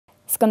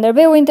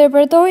Skënderbeu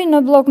interpretoi në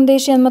blok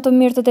ndeshjen më të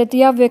mirë të 8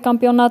 javëve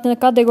kampionat në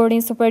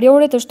kategorinë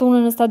superiore të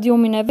shtunën në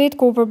stadiumin e vet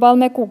ku u përball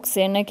me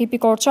Kukësin. Ekipi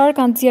korçar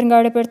ka nxjerrë nga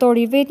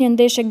repertori i vet një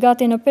ndeshje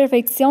gati në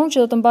perfekcion që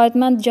do të mbahet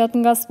mend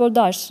gjatë nga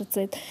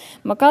spodashësit.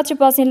 Mëkat që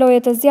pas një loje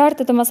të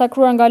zjarrtë të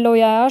masakruar nga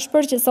loja e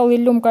ashpër që solli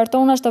lum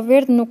kartonash të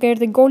verdh nuk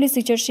erdhi goli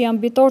si që shi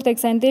ambitor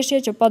tek kësaj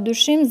ndeshje që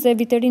padyshim nxe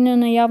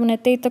vitrinën në javën e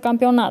 8 të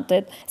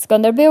kampionatit.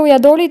 Skënderbeu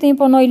ja doli të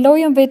imponoi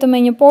lojën vetëm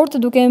me një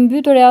portë duke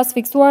mbyetur e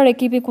asfiksuar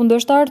ekipi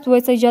kundërshtar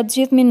thuajse gjatë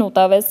gjithë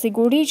minutave,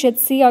 siguri,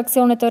 qetësi,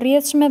 aksione të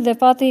rrjedhshme dhe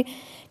fati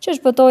që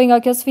shpëtoi nga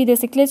kjo sfidë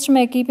e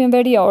sikletshme ekipin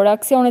verior,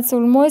 aksionet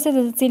sulmuese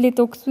të cilit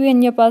u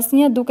kthyen një pas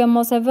një duke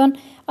mos e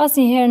vënë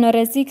asnjëherë në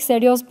rrezik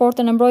serioz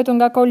portën e mbrojtur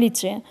nga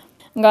Koliçi.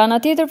 Nga ana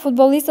tjetër,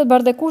 futbollistët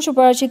bardhëkush u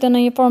paraqitën në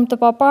një formë të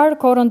paparë,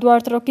 korrën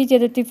duart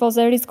trokitjet e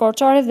tifozërisë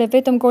korçare dhe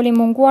vetëm goli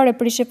munguar e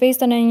prishi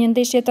festën e një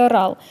ndeshje të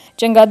rrallë,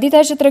 që nga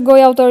dita që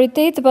tregoi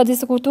autoritet pa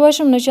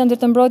diskutueshëm në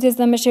qendër të mbrojtjes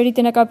dhe me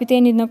shëritin e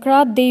kapitenit në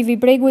krah, Devi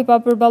Bregu i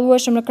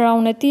papërballueshëm në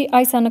krahun e tij,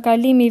 ajsa në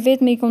kalimi i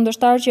vetmi i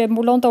kundërshtar që e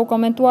mbulonte u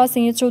komentua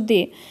si një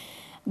çudi.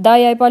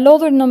 Daja i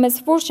palodhur në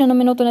mesfush që në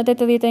minutën e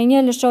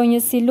 81 lëshoi një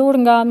silur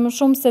nga më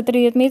shumë se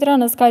 30 metra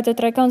në skaj të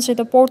trekëndshit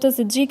të portës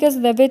së Xhikës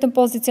dhe vetëm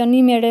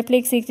pozicionimi e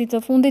refleksi i këtij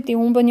të fundit i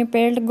humbën një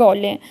perlë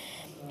goli.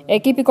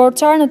 Ekipi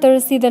korçar në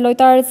tërësi dhe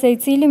lojtarët se i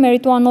cili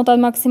merituan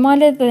notat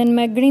maksimale dhe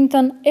me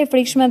grintën e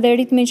frikshme dhe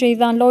ritmin që i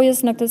dhan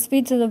lojës në këtë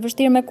sfidë të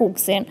vështirë me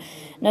Kukësin.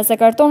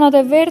 Nëse kartonat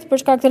e verdh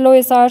për shkak të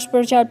lojës së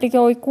ashpër që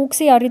aplikoi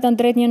Kukësi arritën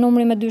drejt një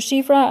numri me 2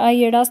 shifra, ai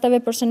i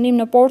rasteve për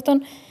shënim në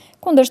portën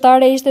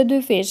kundërshtare ishte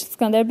 2 fish.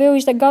 Skënderbeu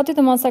ishte gati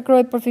të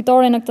masakrojë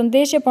përfitore në këtë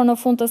ndeshje, por në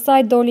fund të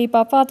saj doli i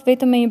pafat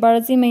vetëm me një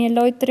barazim me një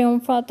lojë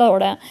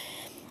triumfatore.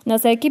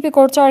 Nëse ekipi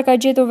korçar ka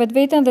gjetur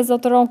vetveten dhe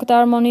zotëron këtë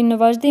harmoni në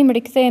vazhdim,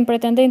 rikthehen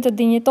pretendentët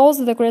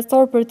dinjitoz dhe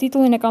kryesor për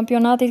titullin e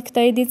kampionatit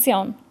këtë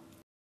edicion.